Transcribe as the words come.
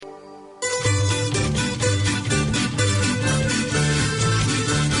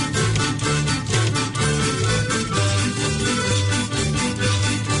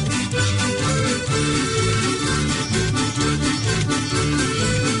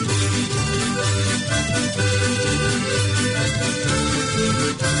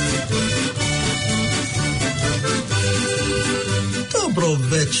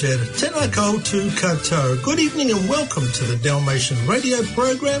Sher, tēnā koutou katoa. Good evening and welcome to the Dalmatian Radio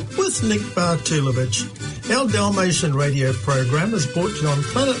program with Nick Bartulovich. Our Dalmatian Radio program is brought to you on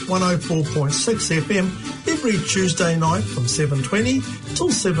Planet 104.6 FM every Tuesday night from 7:20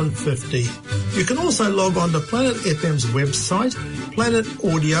 till 7:50. You can also log on to Planet FM's website,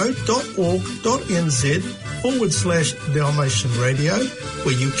 planetaudio.org.nz/Dalmatian Radio,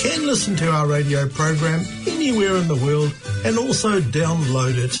 where you can listen to our radio program anywhere in the world and also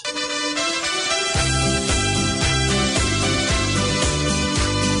download it.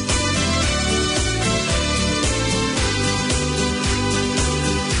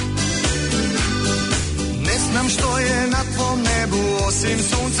 Ne znam što je na tvom nebu osim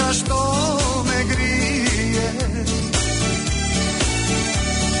sunca što me grije.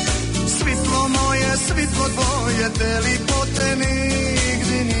 Svitlo moje, svitlo tvoje, te lipote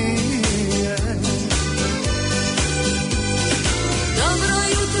nigdje nije. Dobro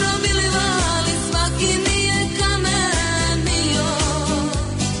jutro bili vali, svaki mi je kamen mio.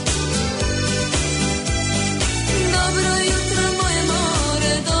 Dobro jutro moje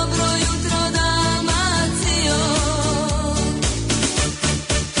more, dobro jutro Dalmacijo.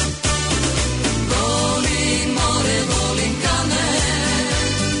 Volim more, volim kamen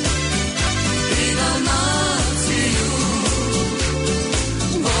i Dalmaciju.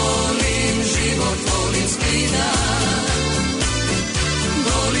 Volim život, volim skida.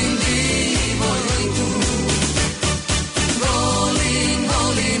 Volim divojku,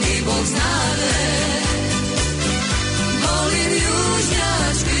 volim i Bog znade, volim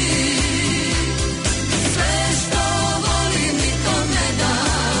južnjački, sve što volim nikom ne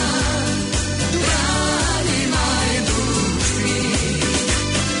dam, brani majduški,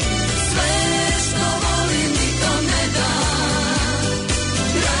 sve što volim nikom ne dam,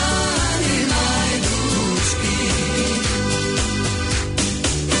 brani majduški.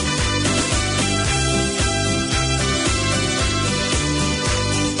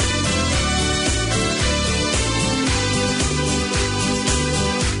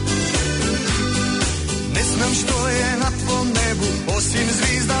 Ne znam što je na tvom nebu osim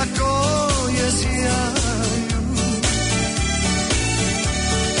zvizda koje sjaju.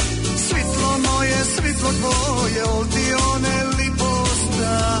 Svitlo moje, svitlo tvoje, ovdje one lipo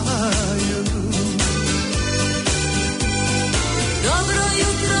staju. Dobro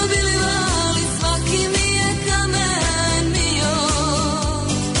jutro bili vali, svaki mi je kamen mio.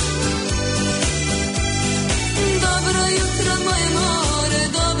 Dobro jutro moje more,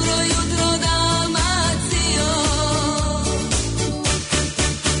 dobro jutro Dalmacijo.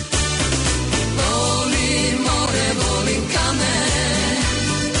 Volim more, volim kamen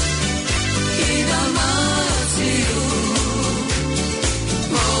i Dalmaciju.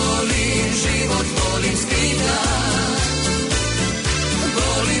 Volim život, volim skida.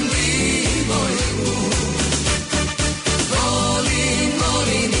 Volim divojku,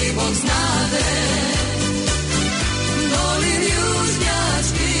 volim i Bog znade, volim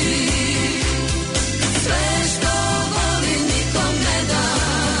južnjački, sve što volim nikom ne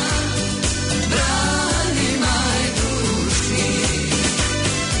dam, brani majduški,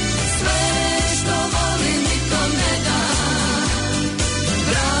 sve što volim nikom ne dam,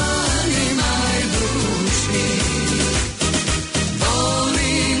 brani majduški.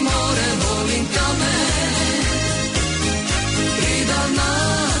 Volim more, volim kamen i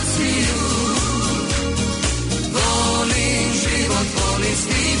Dalmaciju. Volim život, volim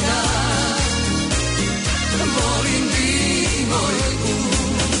svida. Volim divojku.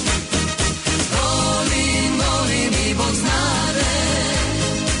 Volim i Bog znade.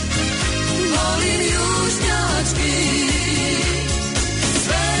 Volim južnjački.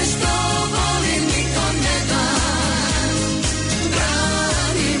 Sve što volim nikom ne dam.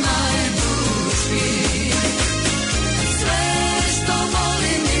 Brani majduški, sve što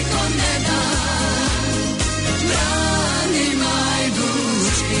volim nikom ne dam, brani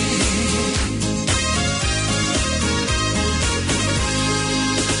majduški.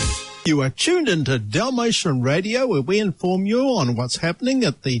 You are tuned into Dalmatian Radio, where we inform you on what's happening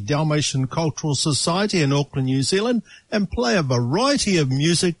at the Dalmatian Cultural Society in Auckland, New Zealand, and play a variety of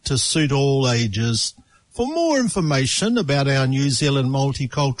music to suit all ages. For more information about our New Zealand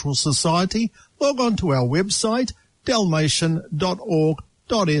Multicultural Society, log on to our website,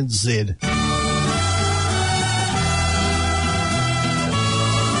 dalmatian.org.nz.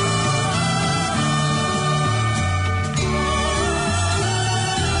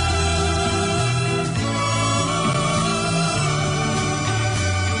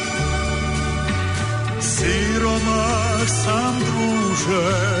 Siromah sam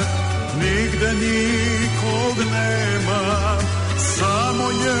druže, nigde nikog nema, samo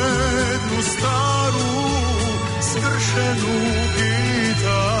jednu staru skršenu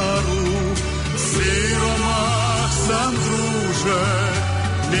gitaru. Siromah sam, druže,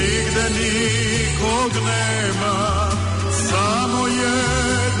 nigde nikog nema, samo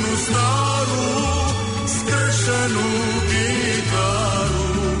jednu staru skršenu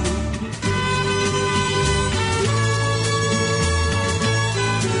gitaru.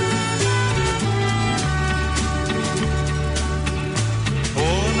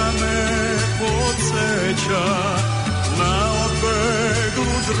 Ona me podsjeća na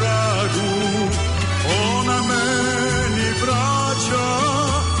odbeglu dragu, ona meni vraća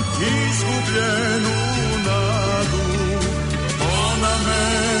izgubljenu nadu. Ona me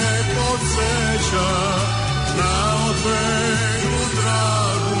podsjeća na odbeglu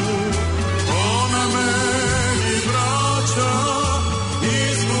dragu, ona meni vraća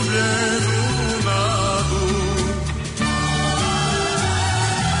izgubljenu nadu.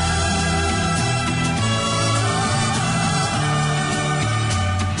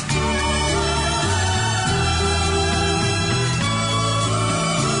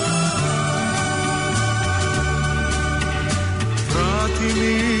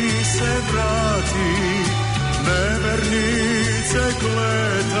 Mi se vrati, nevernice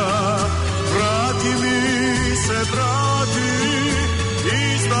gleda, vrati mi se vrati,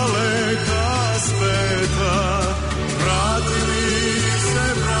 iz daleka sveta. Vrati mi se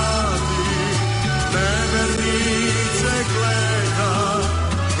vrati, nevernice gleda,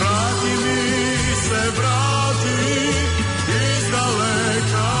 vrati mi se vrati, iz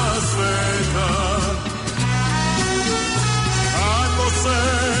daleka sveta. Se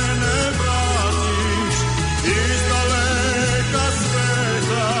ne vratiš iz daleka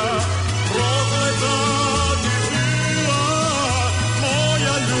sveta, prokleta ti bila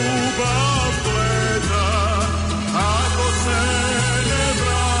moja ljubav bleda. Ako se ne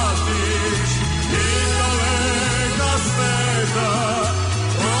vratiš iz daleka sveta,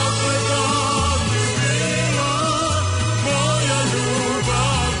 prokleta ti bila moja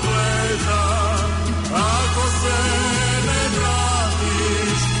ljubav bleda. Ako se ne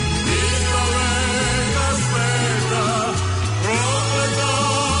vratiš iz daleka sveta, prokleta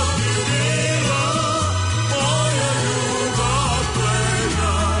ti bila moja ljubav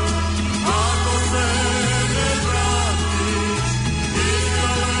bleda. Ako se ne vratiš iz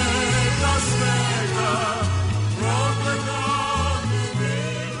daleka sveta, prokleta ti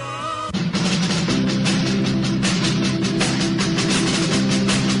bila.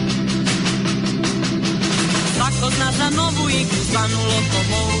 Svako zna za novu igru zvanu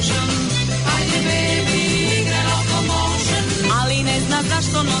Locomotion. Ajde baby, igra Locomotion. Ali ne zna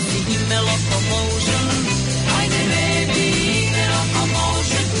zašto nosi ime Locomotion. Ajde baby, igra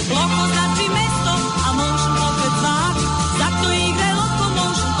Locomotion. Loco znači mesto, a motion pokret znak. Zato igraj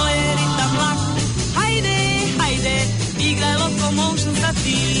Locomotion, to je ritam lak. Hajde, hajde, igraj Locomotion sa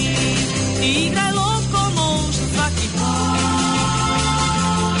ti. Igraj Locomotion svaki put.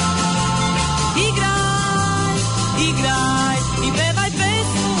 Igraj, igraj i pevaj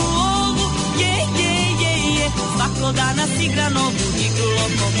pesmu ovu, je, je, je, je. Svako danas igra novu igru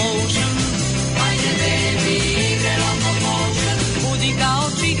Locomotion. Ajde baby, igre Locomotion. Budi kao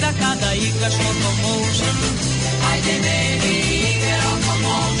čigra kada igraš Locomotion. Ajde baby, igre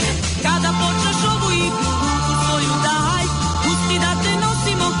Locomotion. Kada počneš ovu igru, ruku svoju daj, pusti da te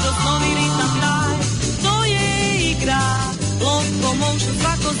nosimo kroz novi ritam taj. To je igra Locomotion,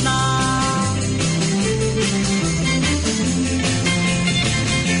 svako zna.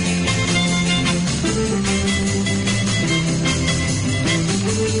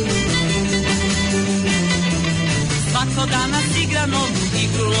 Svako danas igra novu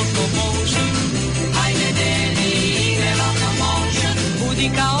igru Locomotion. Ajde deni, igre Locomotion.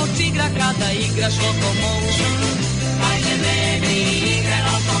 Budi kao čigra kada igraš Locomotion. Ajde deni, igre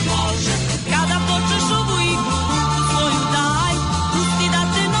Locomotion. Kada počneš ovu igru, ruku svoju daj, pusti da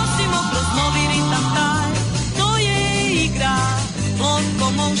te nosimo kroz novi ritam taj. To je igra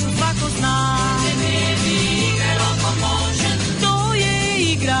Locomotion, svako zna. Ajde deni, igre Locomotion. To je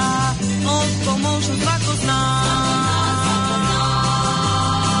igra Locomotion, svako zna.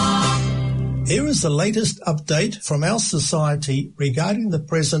 Here is the latest update from our society regarding the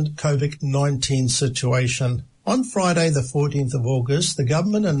present COVID-19 situation. On Friday, the 14th of August, the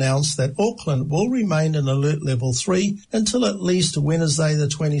government announced that Auckland will remain in Alert Level 3 until at least Wednesday, the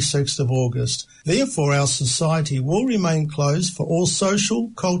 26th of August. Therefore, our society will remain closed for all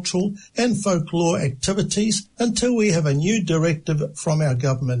social, cultural and folklore activities until we have a new directive from our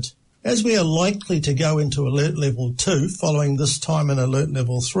government. As we are likely to go into Alert Level 2 following this time in Alert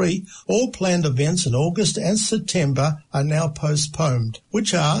Level 3, all planned events in August and September are now postponed,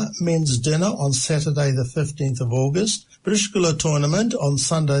 which are Men's Dinner on Saturday the 15th of August, Brishkula Tournament on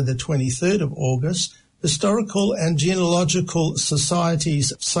Sunday the 23rd of August, Historical and Genealogical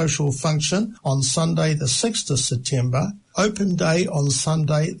Society's social function on Sunday the 6th of September, Open Day on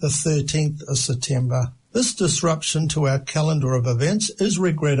Sunday the 13th of September. This disruption to our calendar of events is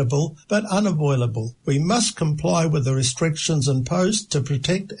regrettable but unavoidable. We must comply with the restrictions imposed to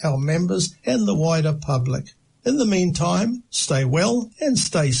protect our members and the wider public. In the meantime, stay well and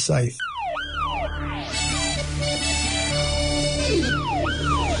stay safe.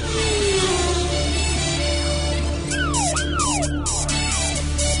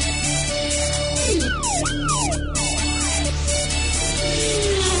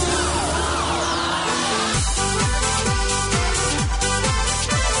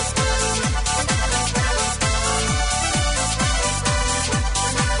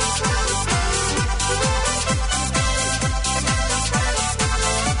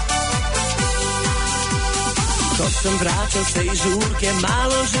 Sam vraćao se iz žurke,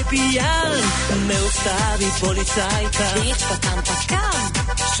 malo že pijan, me ustavi policajka. Dečko, kam pa kam?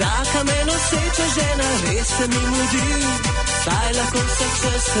 Čaka me noseča žena, res se mi mudi, saj lahko se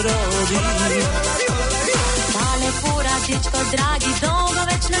čas rodi. Tale fura, dečko dragi, dolgo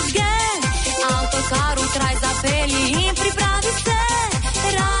več ne žge, avtokar utraj zapelji in pripravi se.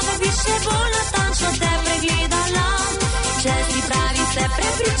 Rada bi še bolj natančno te pregledala, če si pravi se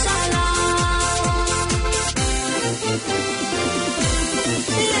prepričala.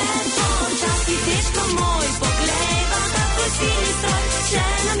 Lepo, časi dečko moj, poglejva, kako si stroj, če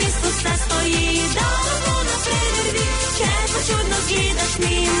na mestu se stoji, da lahko naprej drvi, ker pa čudno gledaš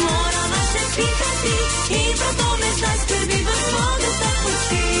mi, morava še pikati, in prav to me zdaj skrbi, vrš vode se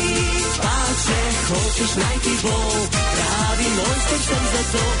poči. Pa če hočeš najti bo, pravi monster sem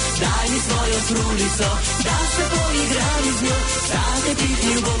zato, daj mi svojo krulico, da se poigram z njo, zate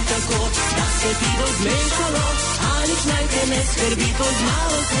pihnil bom tako, da se ti bo zmešalo, a nič naj te ne skrbi,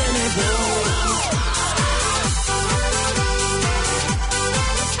 poznalo se ne bo.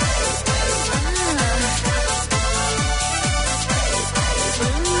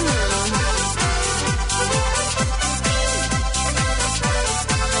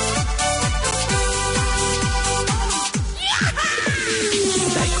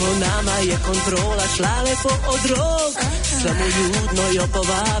 Nama je kontrola šla lepo od rok, samo ljudno jo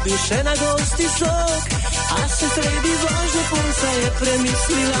povabil še na gosti sok, a se sredi vožnje punca je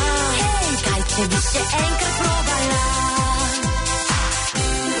premislila, hej, kaj če bi še enkrat probala.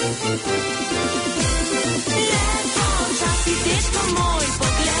 Lepo, časi dečko moj,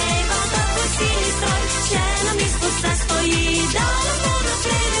 poglejva, kako si stroj, če na mestu se stoji, da lahko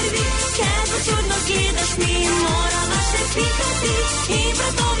naprej drvi, ker pa čudno gledaš mi, morava še pikati, in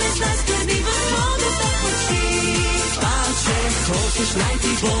prav to me zdaj skrbi, vrš vode se poči. Pa če hočeš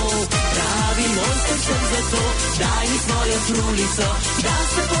najti bo, pravi monster sem zato, daj mi svojo krulico, da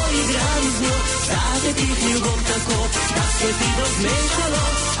se poigram z njo, zate pihnil bom tako, da se ti bo zmešalo,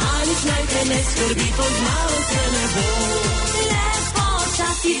 a nič naj te ne skrbi, poznalo se ne bo. Lepo,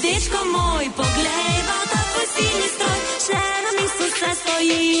 časi dečko moj, poglejva, tako silni stroj, še na mestu se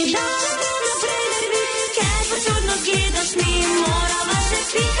stoji, da lahko naprej drvi, ker pa čudno gledaš mi, morava še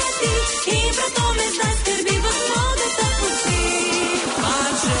pikati, in prav to me zdaj skrbi, vrš vode se poči. Pa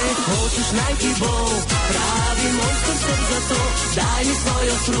če hočeš najti bo, pravi monster sem zato, daj mi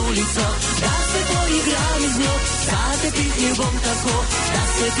svojo krulico, da se poigram z njo, zate pihnil bom tako, da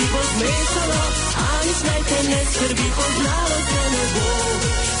se ti bo zmešalo, a nič naj te ne skrbi, poznalo se ne bo.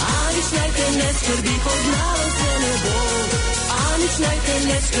 A nič naj te ne skrbi, poznalo se ne bo. A nič naj te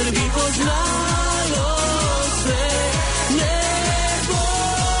ne skrbi, poznalo se ne bo.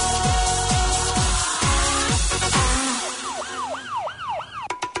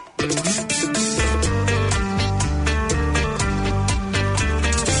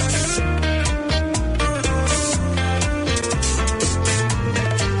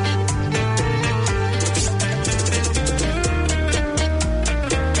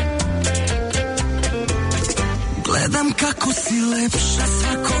 Gledam kako si lepša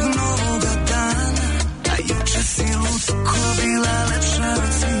svakog novoga dana, a juče si lutko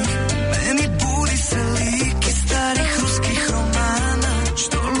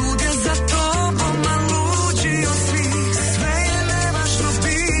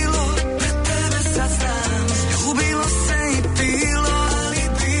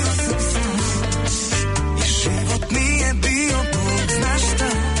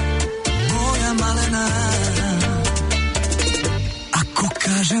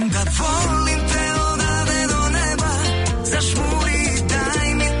kažem da volim te odavde do neba, zažmuri,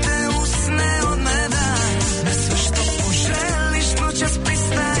 daj mi te usne od meda. Na sve što poželiš noćas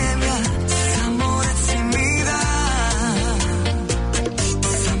pristajem ja, samo reci mi da.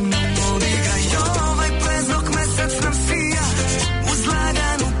 Sa mnom odigraj ovaj ples dok mesec nam sija, uz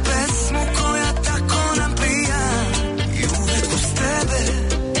laganu pesmu koja tako nam prija. I uvek uz tebe,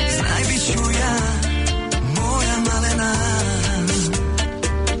 znaj bit ću ja, moja malena.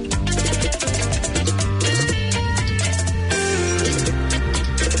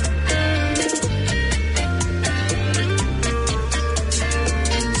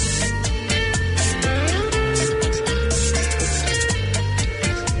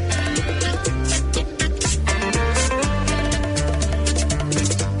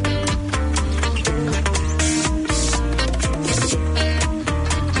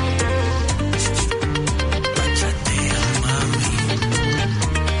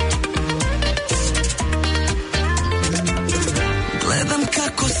 Gledam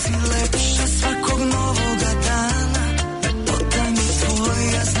kako si lepša svakog novoga dana, lepota mi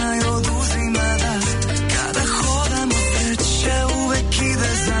tvoja znaj oduzima da. Kada hodamo sreće uvek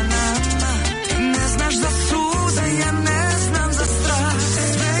ide za nama, ti ne znaš za suze, ja ne znam za strah.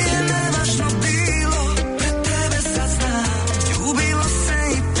 Sve je nevažno bilo, pred tebe sad znam, ljubilo se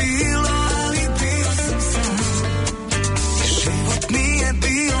i pilo, ali bio sam sam. I život nije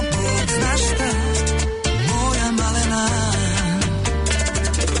bio Bog, znaš šta, moja malena.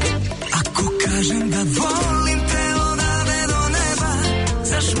 Ako kažem da volim te odavde do neba,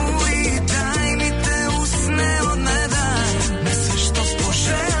 zažmuri, daj mi te usne od meda. Na sve što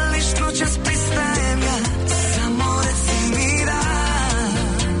poželiš noćas pristajem ja, samo reci mi da.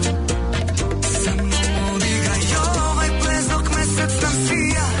 Sa mnom odigraj ovaj ples dok mesec nam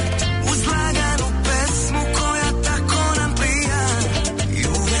sija, uz laganu pesmu koja tako nam prija. I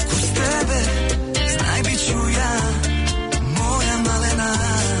uvek uz tebe, znaj bit ću ja, moja malena.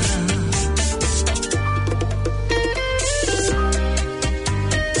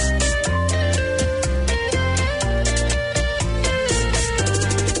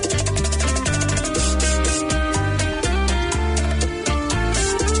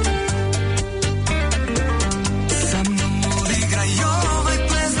 Sa mnom odigraj ovaj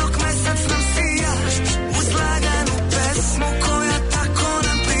ples dok mesec nam sija, uz laganu pesmu koja tako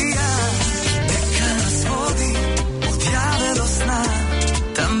nam prija. Neka nas vodi od jave do sna,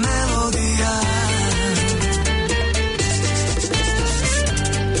 ta melodija.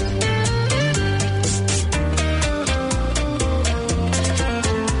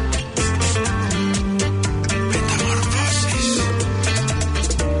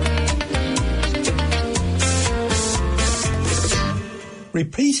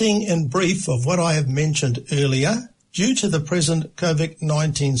 Repeating in brief of what I have mentioned earlier, due to the present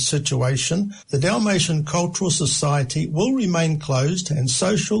COVID-19 situation, the Dalmatian Cultural Society will remain closed and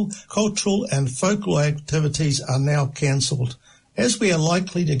social, cultural and folklore activities are now cancelled. As we are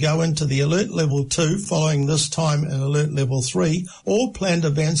likely to go into the Alert Level 2 following this time in Alert Level 3, all planned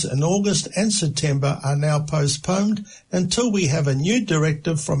events in August and September are now postponed until we have a new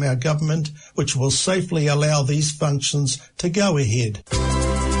directive from our government which will safely allow these functions to go ahead.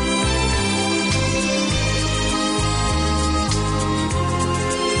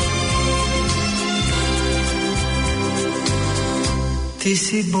 Ti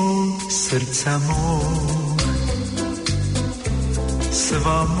si bol srdca môj,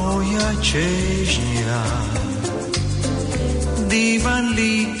 sva moja čežnja, divan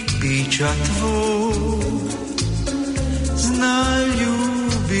lípiča tvoj, zna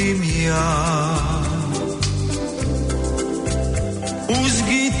ľúbim ja. Uz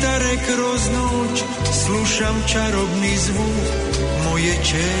gitare kroz noć slušam čarobný zvuk moje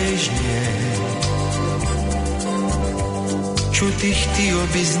čežnje. Čuti htio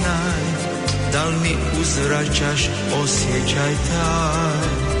bi znaj, da li mi uzvraćaš osjećaj taj.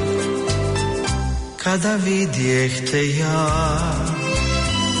 Kada vidjeh te ja,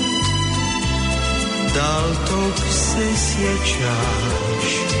 da li tog se sjećaš?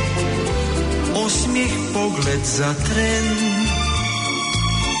 Osmijeh, pogled za tren,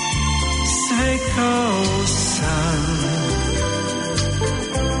 sve kao san.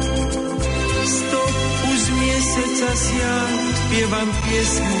 Mjeseca sjaj, pjevam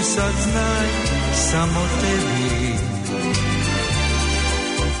pjesmu sad znaj, samo tebi.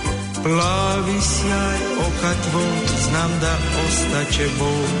 Plavi sjaj oka tvoj, znam da ostaće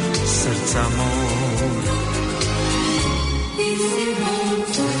bol srca moj.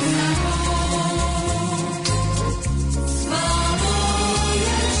 Sva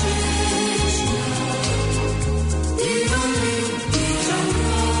moja čežnja, divan lípiča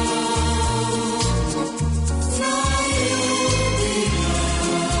tvoj,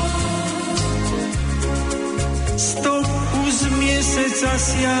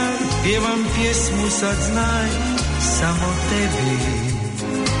 sjaj, pjevam pjesmu sad znaj, samo tebi.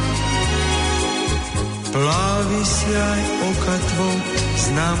 Plavi sjaj oka tvoj,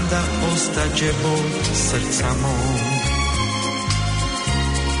 znam da ostaće bol srca moj.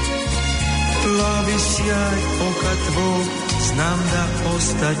 Plavi sjaj oka tvoj, znam da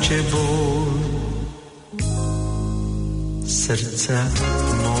ostaće bol srca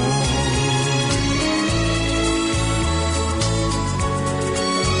moj.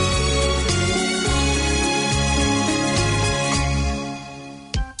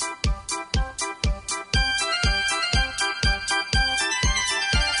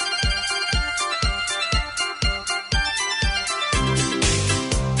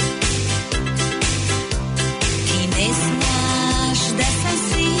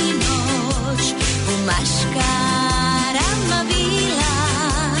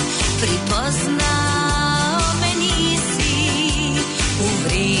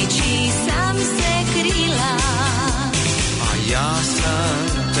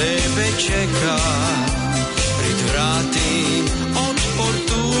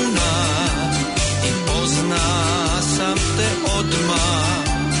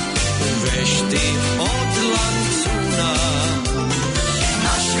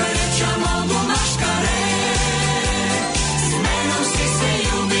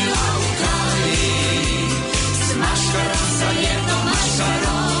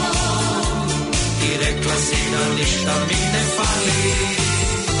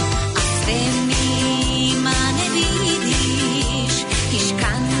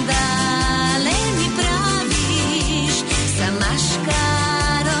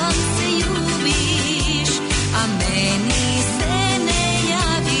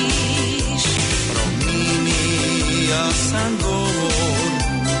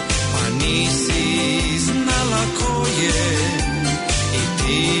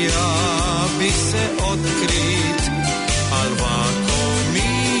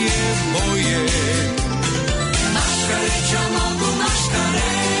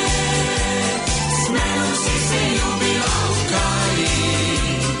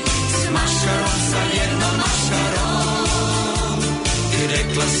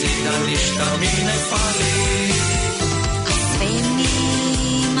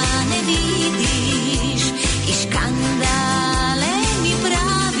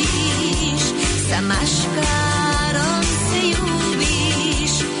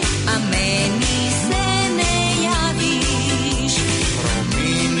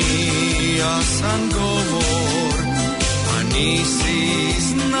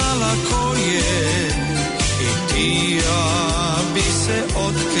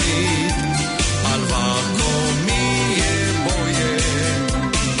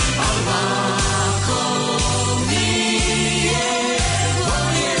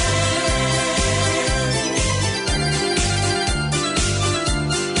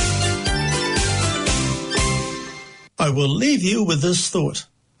 I will leave you with this thought.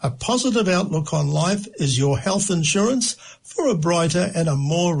 A positive outlook on life is your health insurance for a brighter and a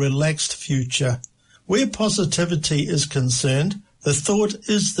more relaxed future. Where positivity is concerned, the thought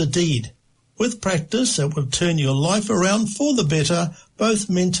is the deed. With practice, it will turn your life around for the better, both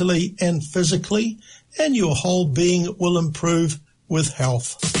mentally and physically, and your whole being will improve with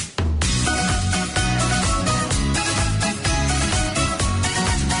health.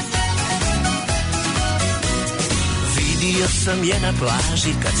 Vidio sam je na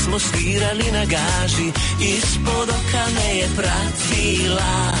plaži kad smo svirali na gaži, ispod oka me je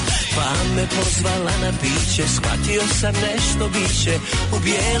pratila, pa me pozvala na piće, shvatio sam nešto biće, u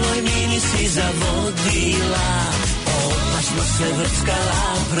bijeloj mini si zavodila. Odmah smo se vrckala,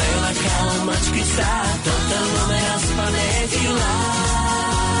 prela kao mačkica, totalno me raspametila.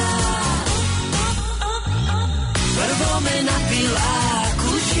 Prvo me napila,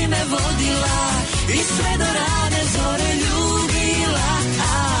 kući me vodila i sve do rane zore ljubila,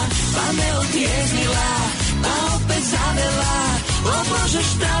 pa me otjeznila, pa opet zavela, o Bože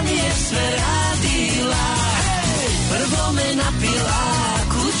šta mi je sve radila. Prvo me napila,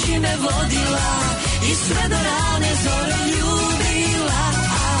 kući me vodila i sve do rane zore ljubila,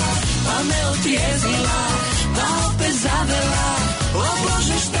 pa me otjeznila, pa opet zavela, o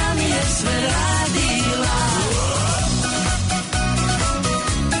Bože šta mi je sve radila.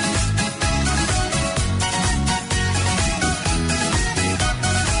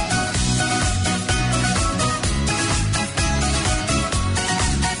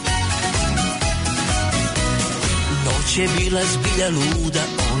 Je bila zbilja luda,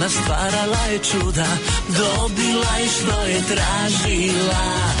 ona stvarala je čuda, dobila je što je tražila.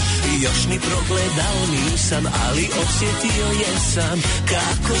 Još ni progledao nisam, ali osjetio jesam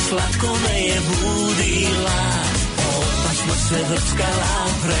kako slatko me je budila. Opasno se vrckala,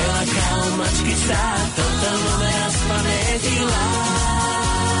 vrela kao mačkica, totalno me raspametila.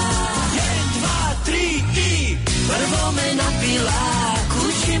 1, 2, 3 i prvo me napila,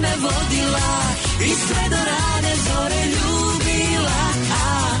 kući me vodila i sve do rane zore ljubila.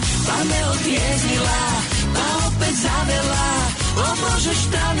 Pa me otjeznila, pa opet zavela, o Bože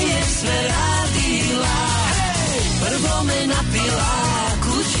šta mi je sve radila. Prvo me napila,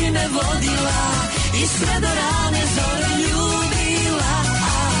 kući me vodila i sve do rane zore ljubila.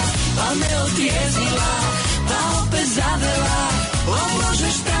 Pa me otjeznila, pa opet zavela, o Bože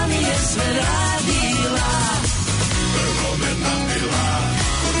šta mi je sve radila. Prvo me napila,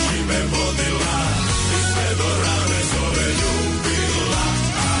 kući me vodila i sve do rane zore ljubila.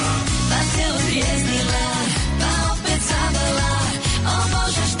 Pa se otjeznila, pa opet zavela, o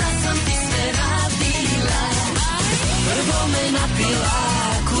Bože šta sam ti sve radila. Prvo me napila,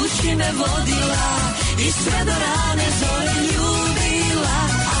 kući me vodila i sve do rane zore ljubila.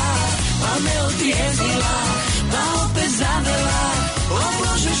 Pa me otjeznila, pa opet zavela, o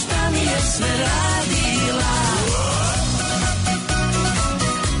Bože šta mi je sve radila.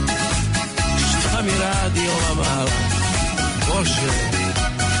 Šta mi radi ova mala, Bože.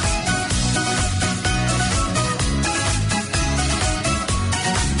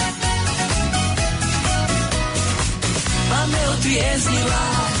 Pa me otjeznila,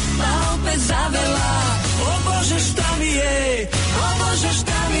 pa opet zavela, o Bože šta mi je, o Bože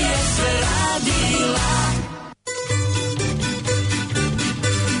šta mi je sve radila.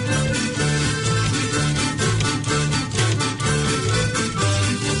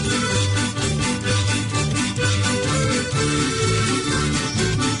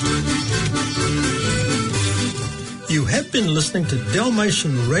 You have been listening to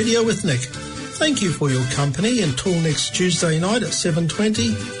Dalmatian Radio with Nick. Thank you for your company until next Tuesday night at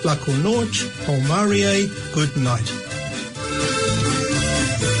 7:20. Lako Norch, Polmarie, good night.